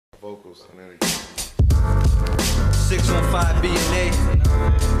vocals and then 615 BNA.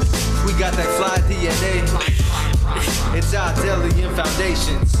 We got that fly DNA. It's our Deli and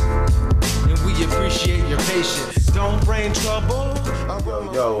Foundations. And we appreciate your patience. Don't bring trouble.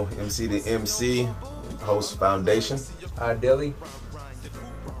 Yo, MC2MC, host Foundation. Deli.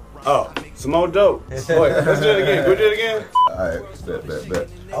 Oh, SuMo Dope. Wait, let's do it again. Can we do it again? Alright, bet.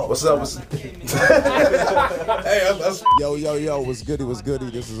 Oh, what's up? Yo, what's goody?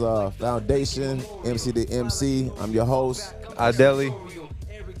 This is Foundation, MC2MC. I'm your host. Deli.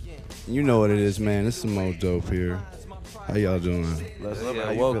 You know what it is, man. It's SuMo Dope here. How y'all doing?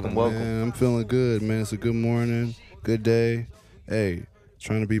 Welcome. Man, I'm feeling good, man. It's a good morning, good day. Hey,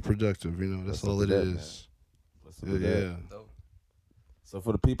 trying to be productive, you know, that's all it is. Yeah. So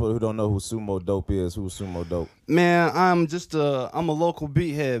for the people who don't know who SuMo Dope is, who's SuMo Dope? Man, I'm a local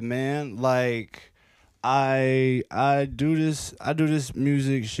beathead, man. Like I do this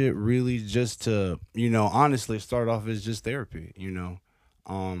music shit really just to, you know, honestly start off as just therapy, you know.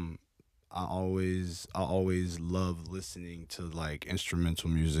 I always love listening to like instrumental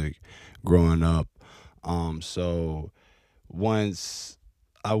music growing up. So once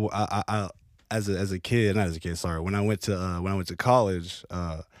I as a kid, not as a kid, sorry. When I went to college,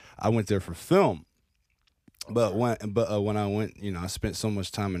 I went there for film. But when I went, you know, I spent so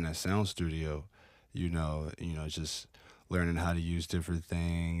much time in that sound studio, you know, just learning how to use different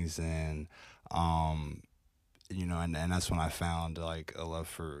things and you know, and that's when I found like a love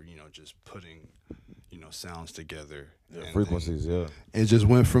for, you know, just putting, you know, sounds together. Yeah, frequencies, yeah. It just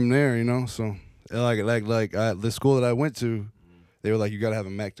went from there, you know. So like the school that I went to, they were like, you gotta have a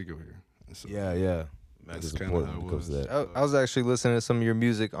Mac to go here. So Yeah. That's kind of how it was. I was actually listening to some of your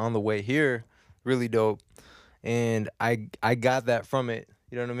music on the way here, really dope, and I got that from it.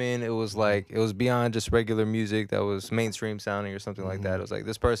 You know what I mean? It was like, it was beyond just regular music that was mainstream sounding or something like that. It was like,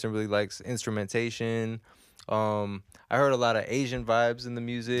 this person really likes instrumentation. I heard a lot of Asian vibes in the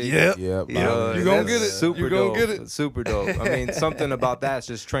music. Yeah. Yeah. You know, you gonna get it. Super You dope. gonna get it. Super dope. I mean, something about that's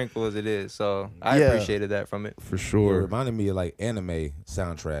just tranquil as it is. So I Yeah. appreciated that from it. For It sure. reminded me of like anime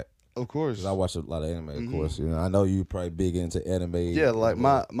soundtrack. Of course. 'Cause I watch a lot of anime, of course. You know, I know you probably big into anime. Yeah, like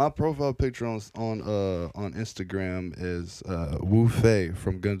my profile picture on Instagram is Wu Fei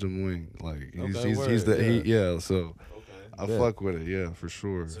from Gundam Wing. Like he's so I fuck with it, yeah, for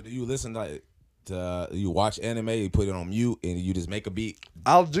sure. So do you listen like to you watch anime, you put it on mute, and you just make a beat?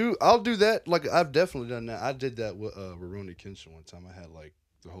 I'll do that. Like I've definitely done that. I did that with Rurouni Kenshin one time. I had like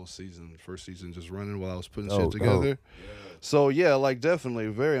the whole first season just running while I was putting shit together. Yeah. So yeah, like definitely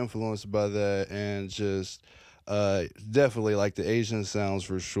very influenced by that, and just definitely like the Asian sounds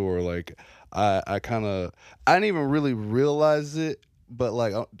for sure. Like I didn't even really realize it, but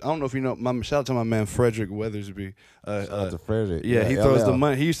like I don't know if you know, shout out to my man Frederick Weathersby. Shout out to Frederick. Yeah, he throws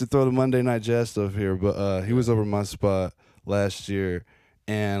he used to throw the Monday Night Jazz stuff here, but he was over my spot last year.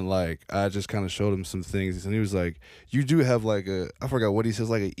 And like I just kind of showed him some things, and he was like, "You do have like I forgot what he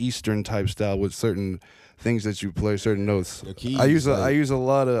says, like an Eastern type style with certain things that you play, certain notes." Keys, I use a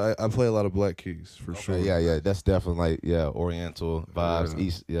lot of I play a lot of black keys for sure. Yeah, that's definitely like Oriental vibes,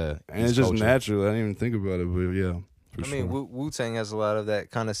 East, and East it's just culture. natural. I didn't even think about it, but yeah. For I mean, sure. Wu-Tang has a lot of that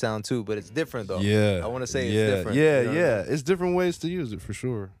kind of sound too, but it's different though. Yeah, I want to say yeah, it's different. Yeah, you know what I mean? It's different ways to use it for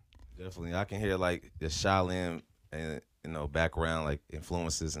sure. Definitely, I can hear like the Shaolin and background like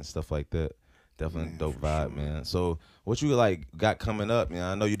influences and stuff like that. Definitely dope vibe, man. So what you like got coming up, man?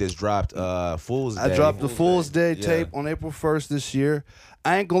 I know you just dropped Fool's Day. I dropped the Fool's Day tape on April 1st this year.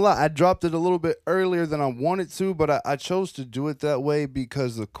 I ain't gonna lie, I dropped it a little bit earlier than I wanted to, but I chose to do it that way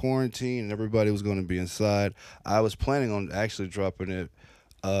because of quarantine and everybody was gonna be inside. I was planning on actually dropping it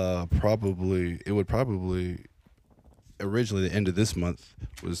probably originally the end of this month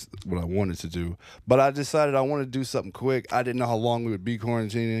was what I wanted to do, but I decided I wanted to do something quick. I didn't know how long we would be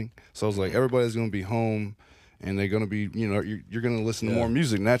quarantining, so I was like, everybody's gonna be home and they're gonna be, you know, you're gonna listen to more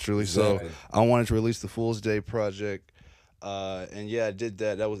music naturally. Exactly. So I wanted to release the Fool's Day project, and yeah, I did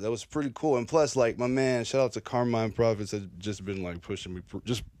that. That was pretty cool. And plus, like my man, shout out to Carmine Prophets, had just been like pushing me,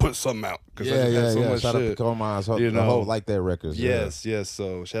 just put something out. I just had so much Shout out shit, to Carmine, you the know. whole Like That Records. Yes.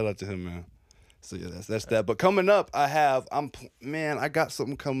 So shout out to him, man. So yeah, that's that. But coming up, I got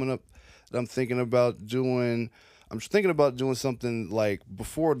something coming up that I'm thinking about doing. I'm thinking about doing something like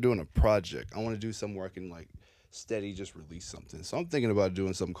before doing a project. I want to do something where I can like steady just release something. So I'm thinking about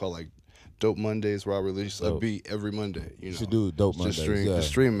doing something called like Dope Mondays, where I release a beat every Monday. You know, should do Dope Mondays. Just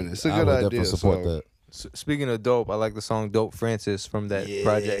streaming it. It's a I good would idea. definitely support so. that. Speaking of dope, I like the song "Dope Francis" from that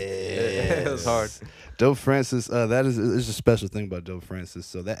project. It was hard. Dope Francis, that is a special thing about Dope Francis.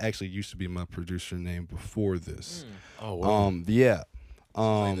 So that actually used to be my producer name before this. Oh wow. Yeah.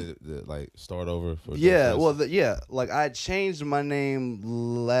 Like start over for Yeah, well, like I changed my name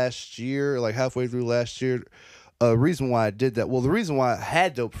last year, like halfway through last year. Reason why I did that, well, the reason why I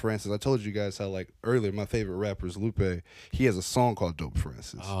had Dope Francis, I told you guys how like earlier my favorite rapper is Lupe. He has a song called Dope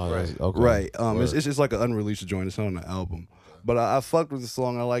Francis. Oh, right. Okay. Right. It's just like an unreleased joint. It's not on the album, but I fucked with the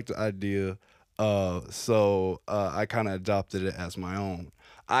song. I liked the idea, so I kind of adopted it as my own.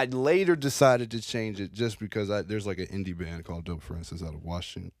 I later decided to change it just because there's like an indie band called Dope Francis out of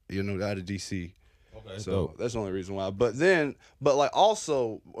Washington, out of DC. Okay. So Dope. that's the only reason why. But like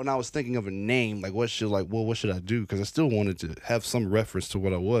also when I was thinking of a name, like what should I do? Because I still wanted to have some reference to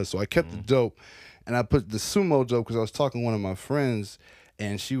what I was. So I kept the Dope, and I put the SuMo Dope because I was talking to one of my friends,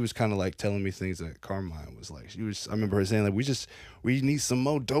 and she was kind of like telling me things that Carmine was like. I remember her saying like we need some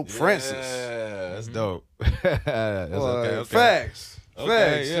more Dope Francis. Yeah, that's dope. That's okay. Facts.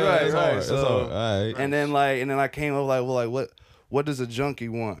 Okay, yeah, right. That's So, all right. and then I came up like, what does a junkie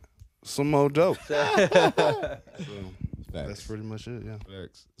want? Some more dope. That's pretty much it. Yeah.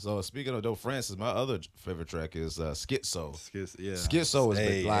 Facts. So speaking of Dope Francis, my other favorite track is Schizo. Yeah. Schizo is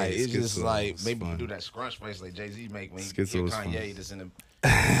it's just Schizo like is maybe fun. you do that scrunch face like Jay-Z make when he Schizo hear is fun. Kanye just in the you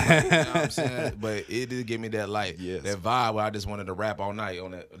know what I'm saying? But it did give me that that vibe where I just wanted to rap all night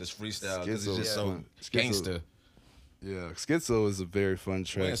on this freestyle. It's Schizo just is so fun. gangster. Yeah, Schizo is a very fun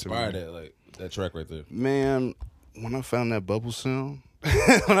track. What inspired that track right there? Man, when I found that bubble sound, and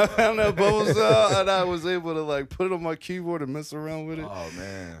I was able to like put it on my keyboard and mess around with it. Oh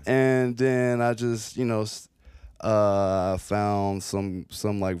man! And then I just found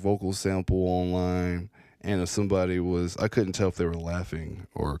some like vocal sample online, and if somebody I couldn't tell if they were laughing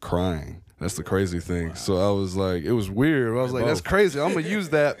or crying. That's the crazy thing. Wow. So I was like, it was weird. I was like, that's crazy. I'm gonna use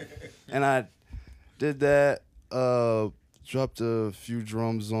that, and I did that. Dropped a few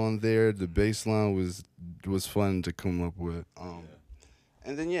drums on there. The bass line was fun to come up with.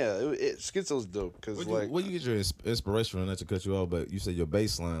 And then Schizo's dope because where do you get your inspiration from? Not to cut you off, but you said your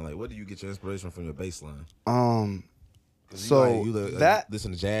bass line. Like, where do you get your inspiration from your bass line? So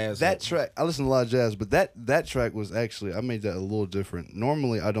listen to jazz. That track, I listen to a lot of jazz, but that track was actually, I made that a little different.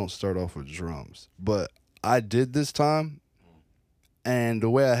 Normally, I don't start off with drums, but I did this time, and the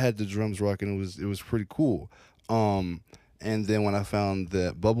way I had the drums rocking, it was pretty cool. And then when I found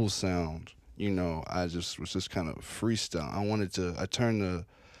that bubble sound, I was just kind of freestyle.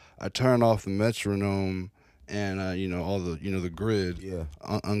 I turned off the metronome and all the the grid,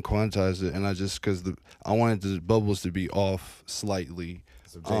 unquantized it, and I wanted the bubbles to be off slightly.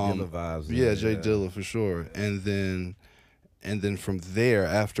 Some Jay Dilla vibes. Yeah, Jay Dilla for sure. And then from there,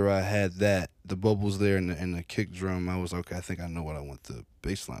 after I had the bubbles there and the kick drum, I was okay. I think I know what I want the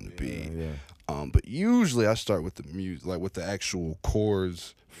bass line to be. Yeah. But usually I start with the music, like with the actual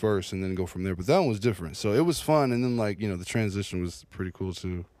chords first, and then go from there. But that one was different, so it was fun. And then the transition was pretty cool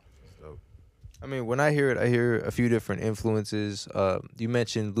too. I mean, when I hear it, I hear a few different influences. You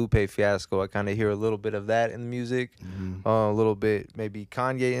mentioned Lupe Fiasco. I kind of hear a little bit of that in the music. A little bit, maybe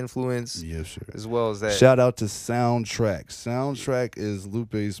Kanye influence. Yeah, sure. As well as that. Shout out to Soundtrack. Soundtrack is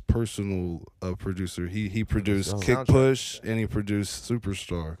Lupe's personal producer. He produced Kick Push and he produced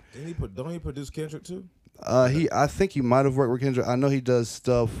Superstar. Don't he produce Kendrick too? I think he might have worked with Kendrick. I know he does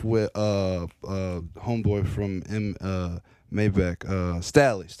stuff with homeboy from Maybach,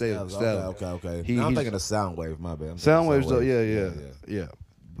 Stally. Okay. I'm thinking of Soundwave. My bad. Soundwave's though. Yeah.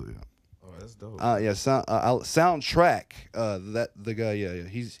 Oh, that's dope. Soundtrack. The guy. Yeah.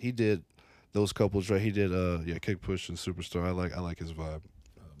 He did those couple tracks. He did Kick Push and Superstar. I like his vibe.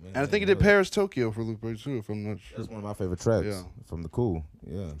 Man, and I think he did Paris Tokyo for Lupe too. If I'm not sure. That's one of my favorite tracks. Yeah. From the Cool.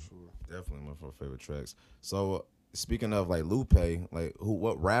 Yeah. Sure. Definitely one of my favorite tracks. So speaking of like Lupe, like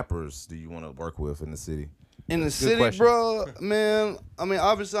what rappers do you want to work with in the city? In the city, bro, man. I mean,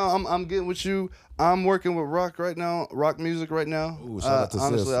 obviously, I'm getting with you. I'm working with rock music right now. Ooh, shout out to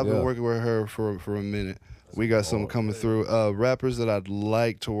honestly, sis. I've been working with her for a minute. We got something coming through. Rappers that I'd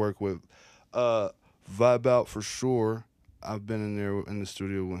like to work with. Vibe Out for sure. I've been in there in the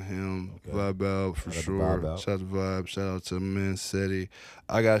studio with him. Okay. Vibe Out for sure. Shout out to Vibe. Shout out to Man Seti.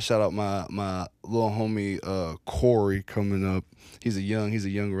 I gotta shout out my little homie Corey coming up. He's a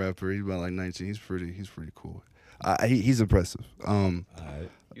young rapper. He's about like 19. He's pretty cool. He's impressive.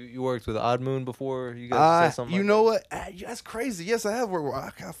 You worked with Odd Moon before? You guys said something? You know what? That's crazy. Yes, I have worked with.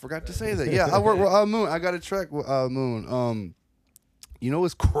 I forgot to say that. Yeah, I worked with Odd Moon. I got a track with Odd Moon. You know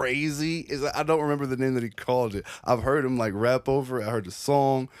what's crazy is I don't remember the name that he called it. I've heard him like rap over it. I heard the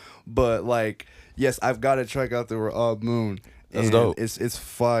song, but like, yes, I've got a track out there with Odd Moon. That's dope. It's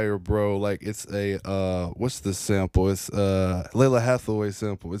fire, bro. Like it's a what's the sample? It's Layla Hathaway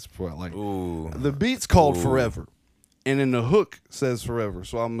sample. It's like ooh. The beat's called Forever. and then the hook says forever.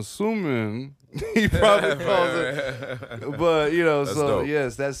 So I'm assuming he probably calls it. But you know, That's so dope.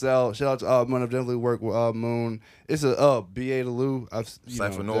 yes, that's out. Shout out to Moon. I've definitely worked with Moon. It's a BA to Lou.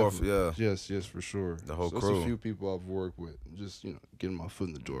 Cypher North, definitely. Yes, for sure. The whole so crew. It's a few people I've worked with. Just getting my foot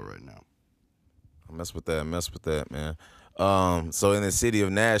in the door right now. I mess with that, man. So in the city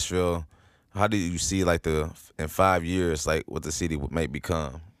of Nashville, how do you see like in 5 years, like what the city may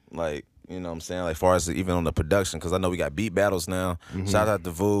become? Like, you know what I'm saying? Like far as even on the production, because I know we got beat battles now. Shout out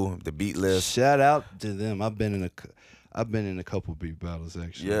to Vu, the beat list. Shout out to them. I've been in a couple beat battles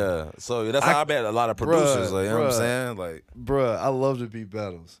actually. Yeah. So that's how I bet a lot of producers, like, you know what I'm saying? Like, bruh, I love the beat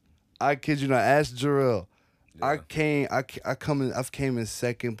battles. I kid you not. Ask Jarrell. Yeah. I've came in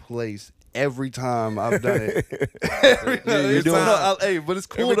second place every time I've done it. Hey, but it's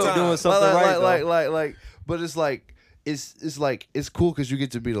cool though. Doing something right, but it's like it's cool because you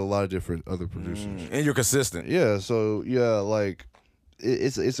get to meet a lot of different other producers, and you're consistent. Yeah, so yeah, like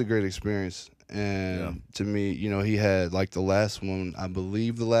it's a great experience. And to me, he had like the last one. I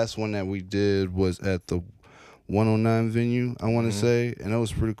believe the last one that we did was at the 109 venue. I want to say, and that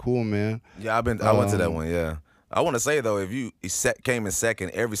was pretty cool, man. Yeah, I went to that one. Yeah. I want to say though, if you came in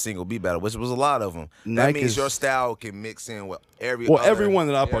second every single beat battle, which was a lot of them, that means your style can mix in with every one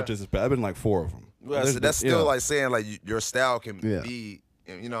that I participated. I've been like 4 of them. Well, so that's still like saying like your style can be,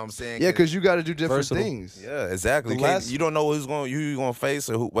 you know what I'm saying? Yeah, because you got to do different things. Yeah, exactly. You don't know who you gonna face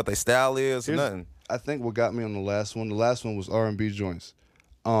or what their style is or nothing. I think what got me on the last one was R&B joints.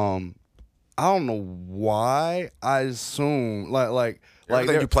 I don't know why. I assume like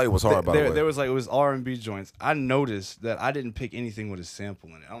everything you played was hard. By the way, there was it was R&B joints. I noticed that I didn't pick anything with a sample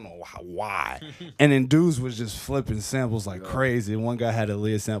in it. I don't know why. And then dudes was just flipping samples like crazy. One guy had a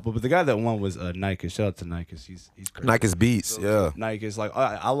Leah sample, but the guy that won was Nikes. Shout out to Nikes. He's crazy. Nikes beats. Yeah, Nikes. Like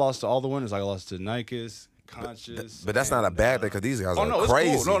I lost to all the winners. Like I lost to Nikes. Conscious, but that's not a bad thing because these guys are it's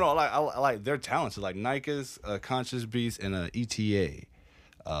crazy. Cool. No, like I like they're talented. Like Nikes, Conscious Beats, and ETA.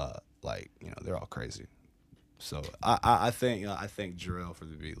 Like they're all crazy. So I think Jarrell for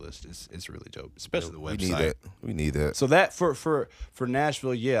the beat list it's really dope, especially the website. We need that. So that for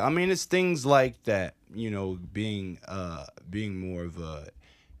Nashville, yeah. I mean, it's things like that. Being more of a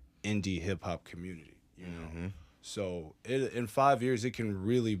indie hip hop community. So in 5 years, it can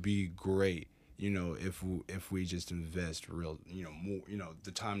really be great. If we just invest real, more,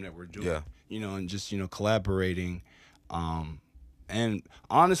 the time that we're doing, and just collaborating. And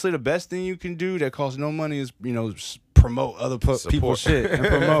honestly, the best thing you can do that costs no money is, promote other people's shit and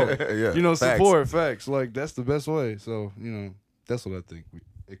promote. Support facts. Like that's the best way. So that's what I think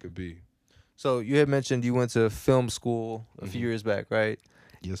it could be. So you had mentioned you went to film school a few years back, right?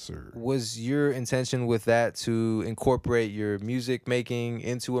 Yes, sir. Was your intention with that to incorporate your music making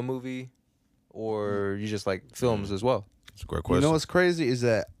into a movie, or you just like films as well? That's a great question. What's crazy is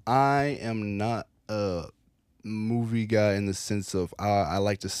that I am not a movie guy in the sense of I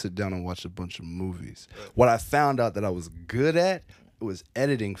like to sit down and watch a bunch of movies. What I found out that I was good at was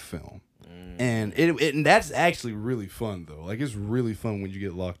editing film. And and that's actually really fun though. Like it's really fun when you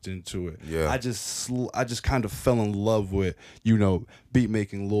get locked into it. Yeah. I just kind of fell in love with beat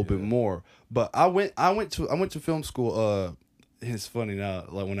making a little bit more. But I went to film school. It's funny now,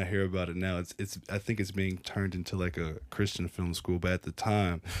 like when I hear about it now, it's I think it's being turned into like a Christian film school, but at the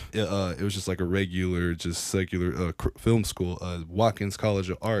time, it was just like a regular, just secular film school, Watkins College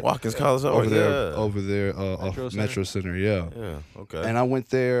of Art. Watkins College of Art, over there off Metro Center, yeah. Yeah, okay. And I went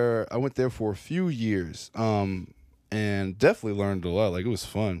there for a few years, and definitely learned a lot. Like it was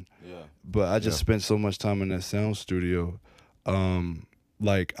fun. Yeah. But I just spent so much time in that sound studio.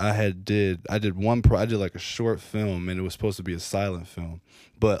 Like I did like a short film, and it was supposed to be a silent film,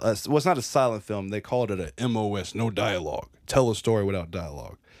 but it's not a silent film. They called it a MOS, no dialogue, tell a story without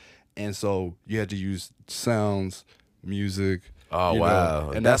dialogue, and so you had to use sounds, music. Oh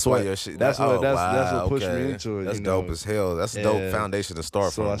wow! And that's why your shit. That's what pushed me into it. That's dope as hell. That's a dope foundation to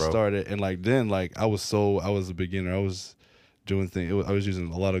start from, bro. So I started, and I was a beginner. I was doing things. I was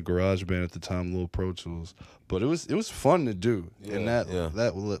using a lot of GarageBand at the time, little Pro Tools, but it was fun to do, and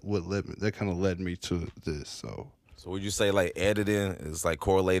that kind of led me to this. So would you say like editing is like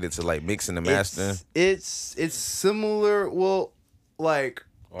correlated to like mixing and mastering? It's similar. Well, like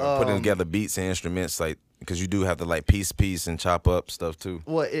or putting together beats and instruments, like because you do have to like piece and chop up stuff too.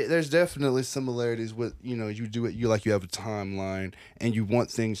 Well, there's definitely similarities with you do it. You have a timeline and you want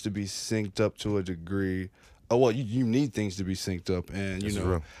things to be synced up to a degree. Well, you need things to be synced up,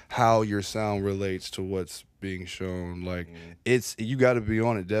 and how your sound relates to what's being shown. Like it's you got to be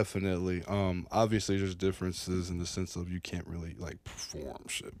on it definitely. Obviously there's differences in the sense of you can't really like perform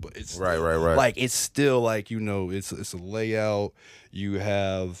shit, but it's Right. like it's still like it's a layout. You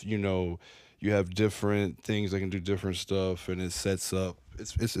have you have different things that can do different stuff, and it sets up.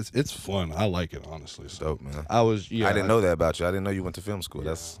 It's fun. I like it honestly. So Dope, man. I didn't know that about you. I didn't know you went to film school.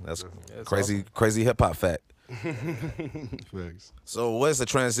 That's crazy, crazy hip hop fact. Thanks. So what's the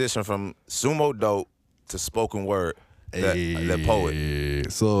transition from SuMo Dope to spoken word? The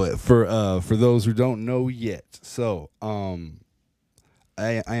poet. So for those who don't know yet, so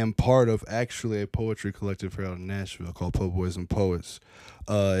I am part of actually a poetry collective here out in Nashville called Po Boys and Poets.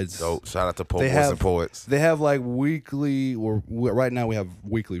 It's dope. Shout out to Po Boys and Poets. They have like weekly, or right now we have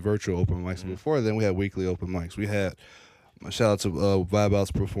weekly virtual open mics. Before then we had weekly open mics. We had shout out to Vibe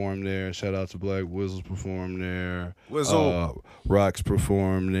Outs perform there. Shout out to Black Whizzles perform there. Whizzle. Rocks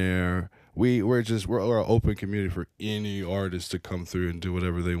perform there. We're an open community for any artist to come through and do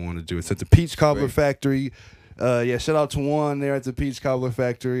whatever they want to do. It's at the Peach Cobbler Factory. Shout out to Juan there at the Peach Cobbler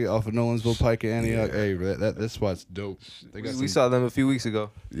Factory off of Nolensville Pike and Antioch. Yeah. Hey, that spot's dope. We saw them a few weeks ago.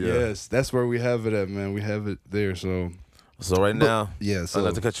 Yeah. Yes, that's where we have it at, man. We have it there. So right now, so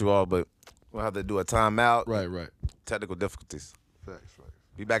not to cut you off, but we'll have to do a timeout. Right. Technical difficulties. Facts, right.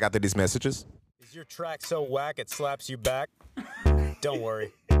 Be back after these messages. Is your track so whack it slaps you back? Don't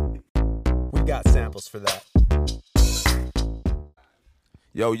worry. We got samples for that.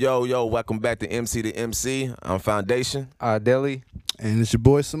 Yo, welcome back to MC2MC. I'm Foundation. Deli. And it's your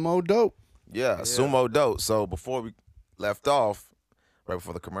boy SuMo Dope. Yeah, SuMo Dope. So before we left off, right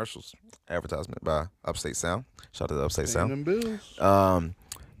before the commercials, advertisement by Upstate Sound. Shout out to Upstate Sound. Them bills.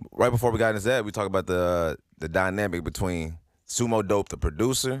 Right before we got into that, we talked about the dynamic between SuMo Dope, the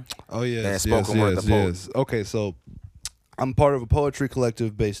producer, and spoken word, the poet. Yes. Okay, so I'm part of a poetry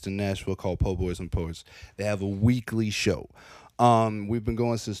collective based in Nashville called Po Boys and Poets. They have a weekly show. We've been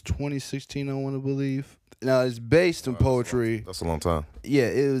going since 2016, I want to believe. Now it's based in poetry. That's a long time. Yeah,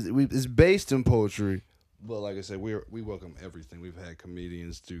 it's based in poetry. But like I said, we welcome everything. We've had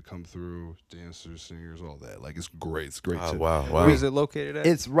comedians to come through, dancers, singers, all that. Like it's great. It's great. Wow. Where is it located at?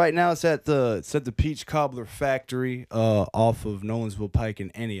 It's right now. It's at the Peach Cobbler Factory, off of Nolensville Pike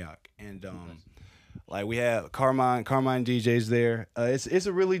in Antioch, and like we have Carmine DJs there. It's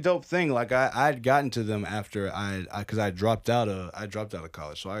a really dope thing. Like I'd gotten to them after because I dropped out of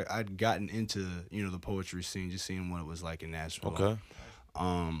college, so I'd gotten into the poetry scene, just seeing what it was like in Nashville. Okay.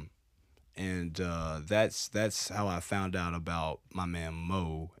 And that's how I found out about my man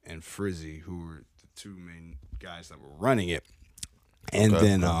Mo and Frizzy, who were the two main guys that were running it. And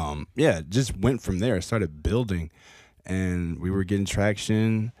then just went from there. Started building, and we were getting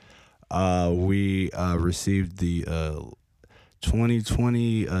traction. We received the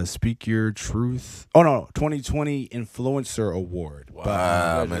 2020 Speak Your Truth. 2020 Influencer Award.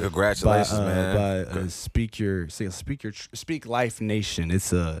 Wow, man! Congratulations, man! By Speak Life Nation.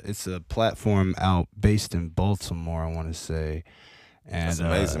 It's a platform out based in Baltimore, I want to say. And that's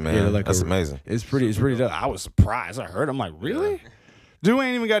amazing, man. That's amazing. It's pretty dope. I was surprised. I heard. I'm like, really? Yeah. Dude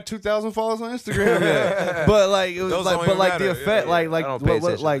ain't even got 2,000 followers on Instagram yet. But like it was the effect,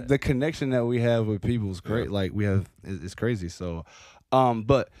 like the connection that we have with people is great. Yeah. Like it's crazy. So,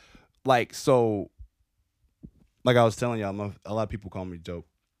 but like I was telling y'all, a lot of people call me Dope,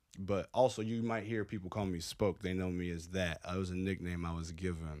 but also you might hear people call me Spoke. They know me as that. It was a nickname I was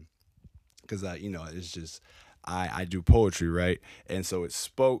given because it's just I do poetry, right? And so it's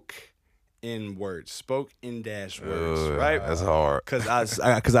Spoke in words, spoke in dash words, right? That's hard. Cause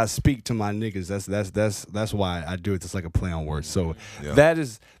I speak to my niggas. That's why I do it. It's like a play on words. So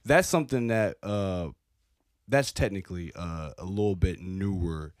that's something that that's technically a little bit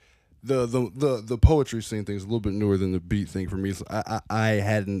newer. The poetry scene thing is a little bit newer than the beat thing for me. So I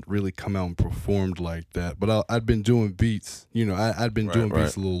hadn't really come out and performed like that, but I'd been doing beats. I'd been doing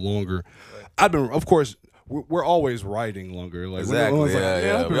beats a little longer. I've been, of course. We're always writing longer. Like exactly.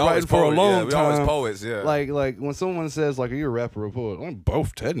 I've been writing for a long time. We always poets. Yeah. Like when someone says like, "Are you a rapper or a poet?" I'm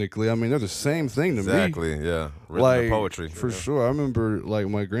both technically. I mean, they're the same thing to me. Exactly. Yeah. Like poetry for sure. I remember like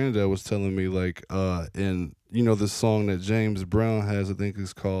my granddad was telling me like in this song that James Brown has. I think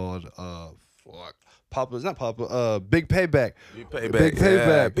it's called Papa's not Papa. Big Payback. Big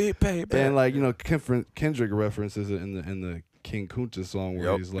Payback. Big Payback. And like Kendrick references it in the King Kunta song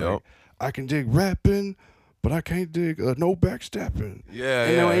where he's like, "I can dig rapping, but I can't dig no backstabbing."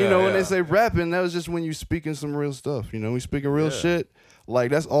 Yeah, when they say rapping, that was just when you speaking some real stuff. We speaking real shit.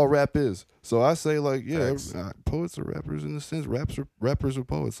 Like that's all rap is. So I say like, yeah, Facts. poets are rappers in the sense. Rappers are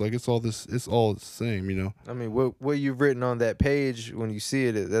poets. Like it's all the same, you know. I mean, what you've written on that page when you see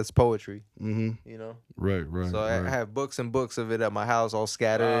it, that's poetry. Mm-hmm. You know. Right. So I have books and books of it at my house, all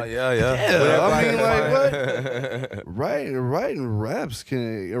scattered. Yeah. I mean, like what? Writing raps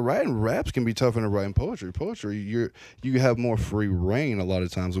can be tougher than writing poetry. Poetry, you have more free reign a lot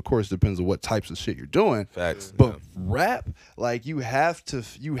of times. Of course, it depends on what types of shit you're doing. Facts. But rap, like you have to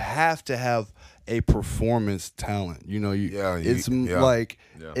have a performance talent. You know,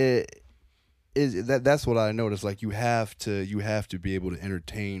 that's what I noticed. Like you have to be able to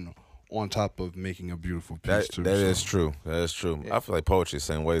entertain on top of making a beautiful piece too. That is true. That is true. I feel like poetry the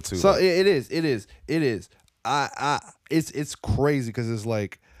same way too. So it is. It's crazy because it's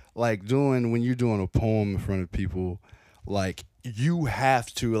like when you're doing a poem in front of people, like you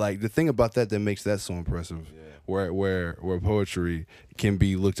have to like the thing about that makes that so impressive. Yeah. Where poetry can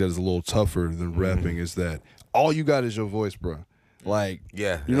be looked at as a little tougher than rapping is that all you got is your voice, bro. Like,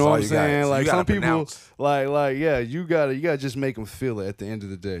 yeah, you know what I'm saying? Like some people, pronounce. yeah, you gotta just make them feel it at the end of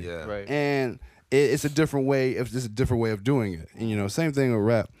the day. Yeah, right. And it's a different way. It's a different way of doing it. And you know, same thing with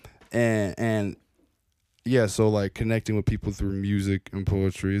rap. And yeah, so like connecting with people through music and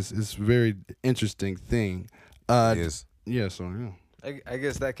poetry is a very interesting thing. It is. Yeah. So yeah. I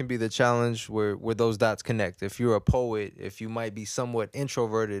guess that can be the challenge where those dots connect. If you're a poet, if you might be somewhat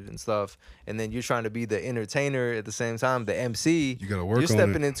introverted and stuff, and then you're trying to be the entertainer at the same time, the MC, you gotta work on it. You're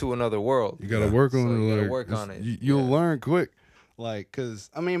stepping into another world. You gotta work on it. You gotta like, work on it. You'll learn quick. Like,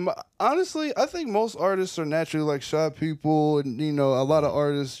 cause I mean, honestly, I think most artists are naturally like shy people, and you know, a lot of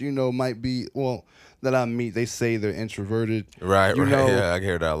artists, you know, might be that I meet. They say they're introverted. Right. You know, yeah, I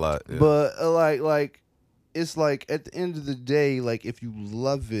hear that a lot. Yeah. But like. It's like at the end of the day, like if you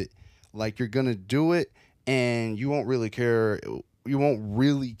love it, like you're gonna do it, and you won't really care. You won't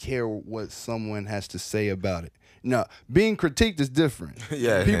really care what someone has to say about it. No, being critiqued is different.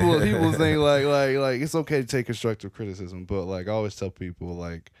 Yeah, people think like it's okay to take constructive criticism, but like I always tell people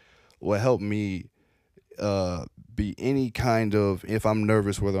like what helped me be any kind of if I'm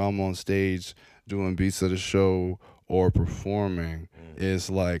nervous whether I'm on stage doing beats at a show or performing is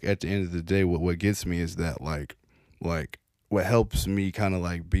like at the end of the day what gets me is that like what helps me kind of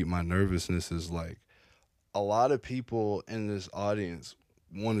like beat my nervousness is like a lot of people in this audience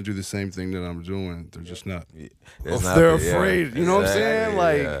want to do the same thing that I'm doing. They're just not. They're afraid. You know what I'm saying?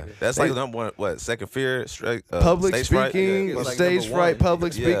 Like that's like number one. What second fear? Public stage speaking, fright? stage fright.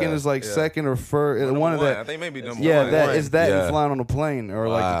 Public speaking is like second or first. One of that. I think maybe number one. That is that and flying on a plane are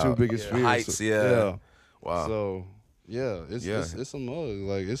like the two biggest fears. Heights. So, yeah. Wow. So yeah, it's a mug.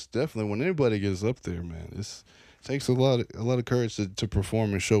 Like it's definitely when anybody gets up there, man. It takes a lot of courage to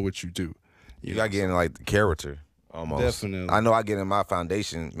perform and show what you do. You gotta get in like the character. Almost. Definitely. I know I get in my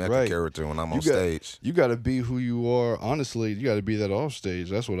foundation character when I'm on stage. You got to be who you are. Honestly, you got to be that off stage.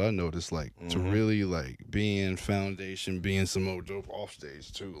 That's what I noticed. Like to really like being foundation, being SuMo Dope off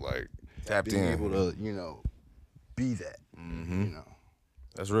stage too. Like tapped being in. able to be that. You know,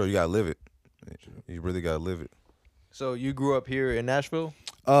 that's real. You gotta live it. You really gotta live it. So you grew up here in Nashville?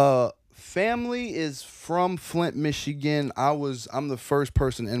 Family is from Flint, Michigan. I'm the first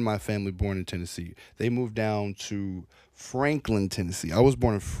person in my family born in Tennessee. They moved down to Franklin, Tennessee. I was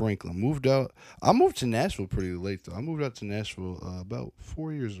born in Franklin. I moved to Nashville pretty late though. I moved out to Nashville about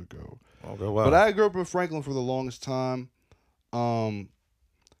 4 years ago. Okay, wow. But I grew up in Franklin for the longest time. When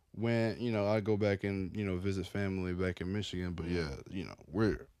I go back and visit family back in Michigan. But yeah,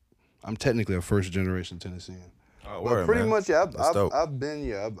 I'm technically a first generation Tennessean. Oh, but pretty much, yeah.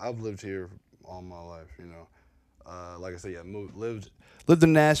 I've lived here all my life. Like I said, yeah, lived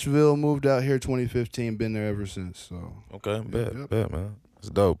in Nashville, moved out here 2015, been there ever since. So okay, bet, man, it's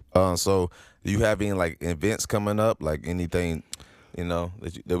dope. So do you have any like events coming up, like anything,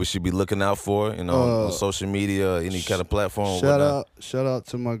 that we should be looking out for, on social media, any kind of platform? Shout out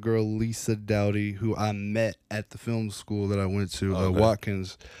to my girl Lisa Dowdy, who I met at the film school that I went to,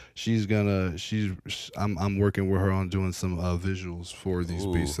 Watkins. I'm working with her on doing some visuals for these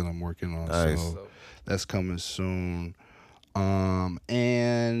beats that I'm working on. Nice. So that's coming soon.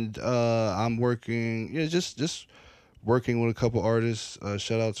 And I'm working, just working with a couple artists.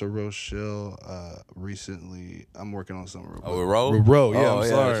 Shout out to Rochelle. Recently, I'm working on something. With Ro? With Ro, yeah. Oh, I'm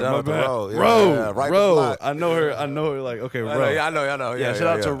sorry. Shout out to Ro. Yeah, Ro, right Ro. I know her. Like, okay, Ro. I know. Yeah, shout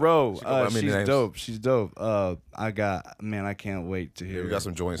out to Ro. She's dope. She's dope. I can't wait to hear. We got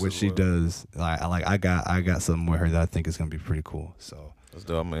some joints. What she does. I got something with her that I think is gonna be pretty cool. So that's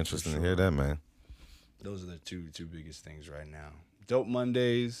dope. I'm interested to hear that, man. Those are the two biggest things right now. Dope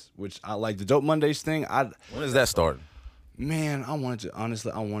Mondays, which I like the Dope Mondays thing. When is that starting? Man, I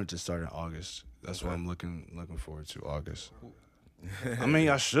wanted to start in August. That's what I'm looking forward to, August. I mean,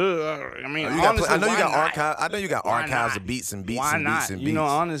 I should. I mean, honestly, I know you got why not? archive. I know you got Why archives not? of beats and beats Why and not? beats and beats. You know,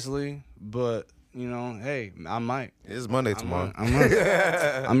 honestly, but you know, hey, I might. It's Monday tomorrow. I might.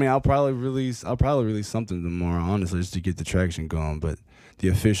 I mean, I'll probably release something tomorrow, honestly, just to get the traction going. But the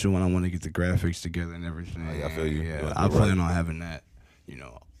official one, I want to get the graphics together and everything. Oh, yeah, I feel you. Yeah, You're I right. plan on having that. You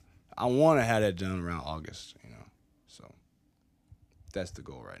know, I want to have that done around August. You know, so that's the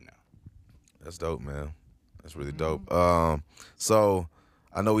goal right now. That's dope, man. That's really dope. So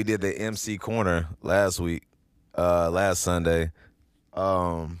I know we did the MC corner last Sunday.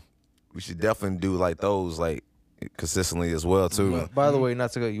 We should definitely do like those like consistently as well too. By the way,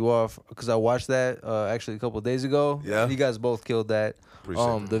 not to cut you off, because I watched that actually a couple of days ago. Yeah? You guys both killed that. Appreciate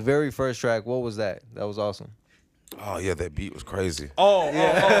it. The very first track, what was that? That was awesome. Oh yeah, that beat was crazy. The one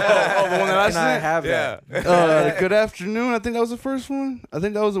that I Can I have that? Good afternoon. I think that was the first one. I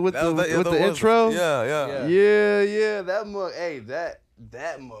think that was with That was the that was- intro. Yeah. Yeah. That mug. Hey, that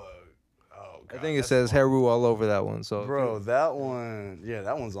mug. Oh, God, I think it that's says fun. Heru all over that one. So Bro, that one. Yeah,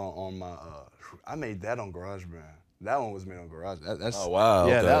 that one's on my. I made that on GarageBand. That one was made on GarageBand. That's. Oh, wow,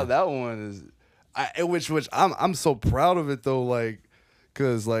 Yeah, okay. that one is. Which I'm so proud of it though. Like,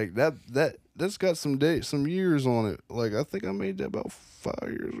 cause like that's got some years on it. Like I think I made that about 5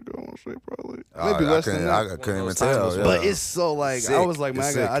 years ago. I want to say probably maybe less than that. I couldn't even those tell. timeless Yeah. But it's so like I Sick. was like, man,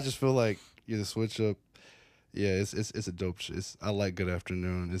 It's sick. I just feel like the switch up. Yeah, it's a dope shit. I like Good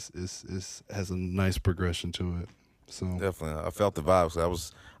Afternoon. It's has a nice progression to it. So Definitely, I felt the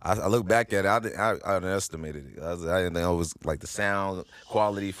vibes. I look back at it. I underestimated it. I didn't think it was like the sound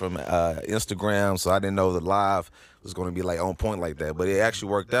quality from Instagram, so I didn't know the live was going to be like on point like that. But it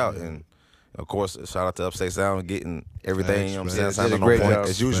actually worked out, and of course, shout out to Upstate Sound getting everything. You know what I'm saying, Facts, sounding did a on great point job.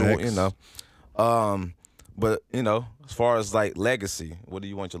 as usual. Facts. You know, but you know, as far as like legacy, what do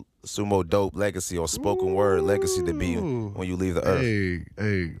you want your SuMo Dope legacy or spoken word legacy to be when you leave the earth?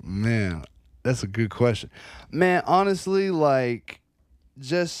 Hey, man, that's a good question, man. Honestly, like,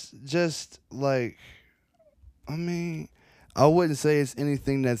 just like, I mean, I wouldn't say it's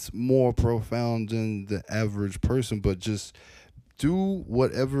anything that's more profound than the average person, but just do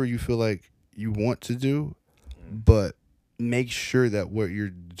whatever you feel like you want to do, but make sure that what you're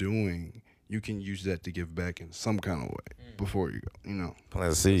doing, you can use that to give back in some kind of way before you go, you know.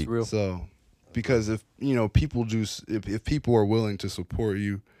 Plant a seed. real. So, because if you know people do, if people are willing to support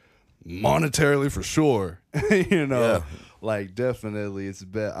you monetarily for sure, you know, Yeah. like definitely it's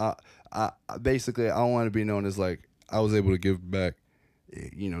bad. I basically I want to be known as like I was able to give back,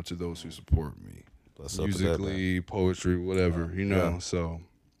 you know, to those who support me, Bless up to that, man. musically, poetry, whatever, you know. Yeah. So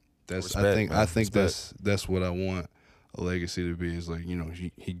that's Respect, I think man. that's what I want a legacy to be, is like, you know,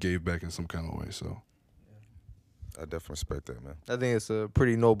 he gave back in some kind of way. So I definitely respect that, man. I think it's a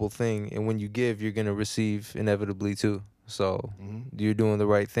pretty noble thing, and when you give, you're gonna receive inevitably too. So you're doing the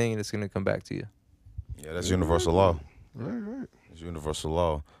right thing, and it's gonna come back to you. Yeah, that's universal law. right. It's universal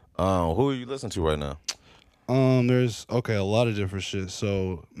law. Who are you listening to right now? There's a lot of different shit.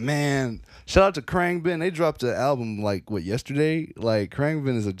 So, man, shout out to Krangben. They dropped an album like yesterday. Like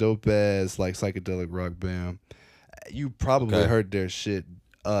Krangben is a dope ass like psychedelic rock band. You probably Okay. heard their shit.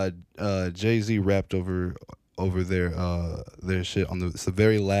 Jay-Z rapped over their shit on it's the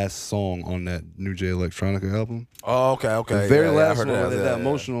very last song on that New Jay Electronica album. Oh, okay. The very Yeah, I last heard one, that, that yeah.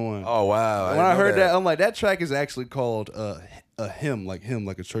 emotional one. Oh, wow. When didn't I know heard that, I'm like, that track is actually called a hymn, like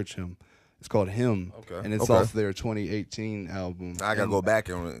a church hymn. It's called Hymn, Okay. and it's Okay. off their 2018 album. I gotta And- go back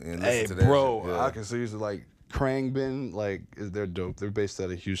and listen Hey, to that. bro, shit. Yeah. I can seriously like Krangben, like they're dope. They're based out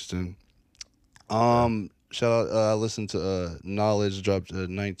of Houston. Shout out, I listened to Knowledge dropped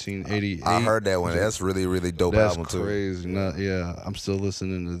 1988. I heard that one. That's really, really dope That's album too. crazy. Yeah, I'm still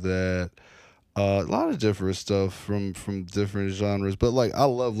listening to that. A lot of different stuff from different genres, but like I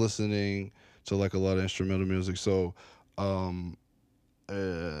love listening to like a lot of instrumental music. So,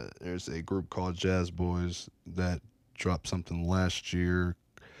 there's a group called Jazz Boys that dropped something last year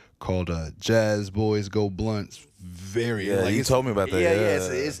called Jazz Boys Go Blunts. Very Yeah, you it's- told me about that. Yeah, Yeah.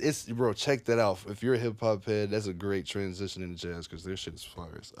 it's bro. Check that out. If you're a hip hop head, that's a great transition into jazz because their shit is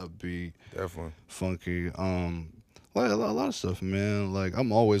fire. It's upbeat, Definitely. funky. Like a lot of stuff, man. Like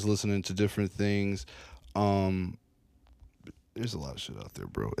I'm always listening to different things. There's a lot of shit out there,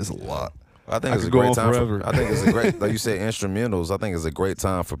 bro. It's a lot. I think I it's a could go great on time. forever. I think it's a great, like you said, instrumentals. I think it's a great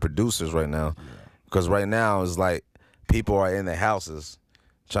time for producers right now, because right now it's like people are in their houses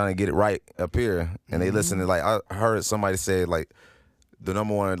trying to get it right up here, and they listen to like I heard somebody say like the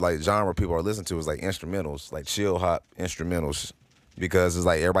number one like genre people are listening to is like instrumentals, like chill hop instrumentals. because it's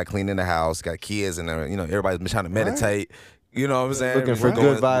like everybody cleaning the house, got kids, and you know everybody's trying to meditate. You know what I'm saying? Looking for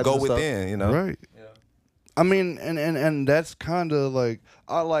good vibes Go and stuff. within. You know, Right. I mean, and that's kind of like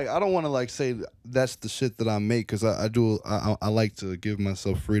I don't want to like say that's the shit that I make, because I like to give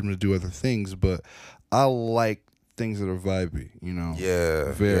myself freedom to do other things, but I like things that are vibey, you know.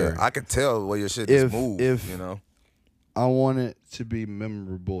 Yeah, Very. I could tell where your shit is moved. You know, I want it to be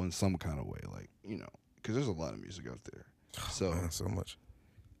memorable in some kind of way, like, you know, because there's a lot of music out there. So man, so much.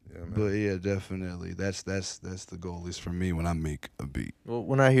 Yeah, man. But yeah, definitely. That's the goal, at least for me, when I make a beat. Well,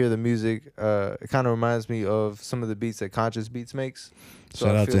 when I hear the music, it kind of reminds me of some of the beats that Conscious Beats makes. So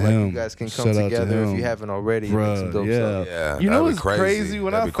Shout I out feel to like him. you guys can come Shout out to together if him. you haven't already. And make some dope stuff. Yeah, You know that'd be what's crazy?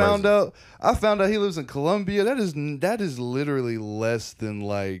 When That'd I be crazy. found out he lives in Colombia. That is literally less than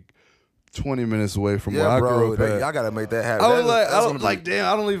like 20 minutes away from where I grew up at. Y'all gotta make that happen. I was That's gonna be-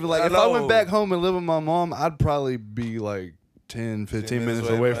 damn, I don't even like. I If I know. went back home and lived with my mom, I'd probably be like 10, 15 minutes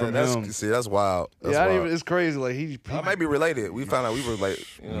away from him. See, that's wild. That's Yeah, wild. it's crazy. Like he I might be related. We found out we were like,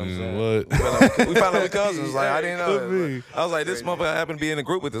 you know what I'm saying? What? We found out we cousins. Like, I didn't know. Could be. I was like, this motherfucker happened to be in a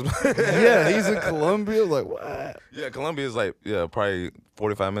group with this. Yeah, he's in Colombia. Like what? Yeah, Columbia is like, probably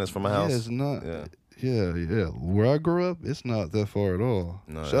 45 minutes from my house. Yeah, it's not. Yeah. Yeah. Where I grew up, it's not that far at all.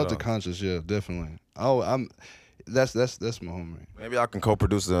 No, Shout at out to all. Conscious, yeah, definitely. Oh, that's my homie. Maybe I can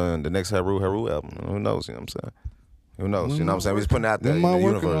co-produce the next Heru Heru album. Who knows? You know what I'm saying? Who knows? You know what I'm saying? We just putting it out there in Am I the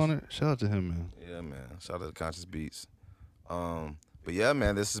working universe. on it? Shout out to him, man. Yeah, man. Shout out to Conscious Beats. But yeah,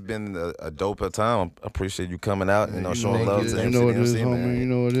 man, this has been a dope time. I appreciate you coming out, showing love to You know what it is, MC2MC, homie. man. You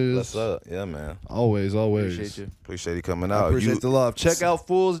know what it is. What's up? Yeah, man. Always. Appreciate you. Appreciate you coming I out. appreciate the love. Check out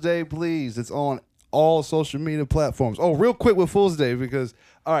Fool's Day, please. It's on all social media platforms. Oh, real quick with Fool's Day, because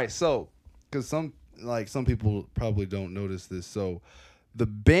some people probably don't notice this. So the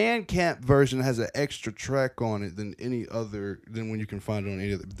Bandcamp version has an extra track on it than when you can find it on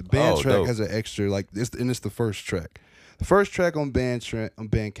any other. The band track dope. has an extra, it's the first track. The first track on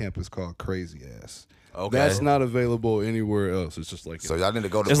Bandcamp is called Crazy Ass. Okay. That's not available anywhere else. It's just like So y'all need to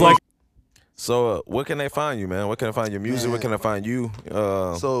go to. It's like So where can they find you, man? Where can I find your music? Where can I find you?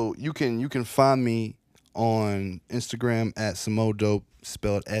 So you can find me on Instagram at SuMo Dope,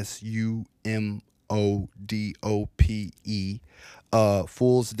 spelled SuMoDope.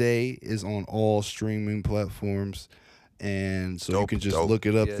 Fool's Day is on all streaming platforms, and so you can just look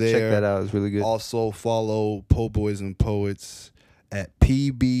it up Yeah, there. check that out. It's really good. Also follow Po Boys and Poets at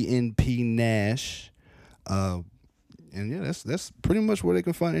PBNP Nash. And yeah, that's pretty much where they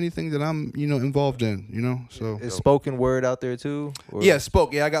can find anything that I'm, involved in, So Is spoken word out there too? Or- yeah,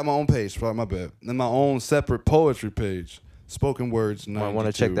 I got my own page. Sorry, my bad. And my own separate poetry page. Spoken Words 92. I want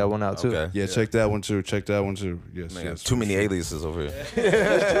to check that one out too. Okay. Yeah, check that one too. Yes, Man, yes. too many aliases over here.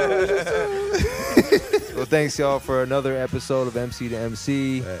 Well, thanks y'all for another episode of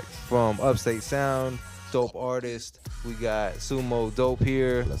MC2MC from Upstate Sound. Dope artist. We got SuMo Dope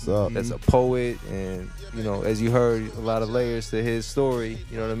here. What's up? That's a poet, and as you heard, a lot of layers to his story.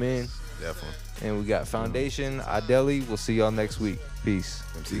 You know what I mean? Definitely. And we got Foundation, Adeli. We'll see y'all next week. Peace.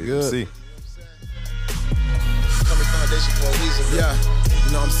 MC2MC. Foundation for a reason. Yeah,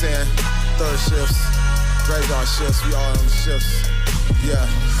 you know what I'm saying? Third shifts, graveyard shifts, we all on the shifts. Yeah,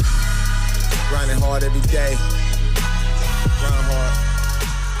 grinding hard every day. Grind hard.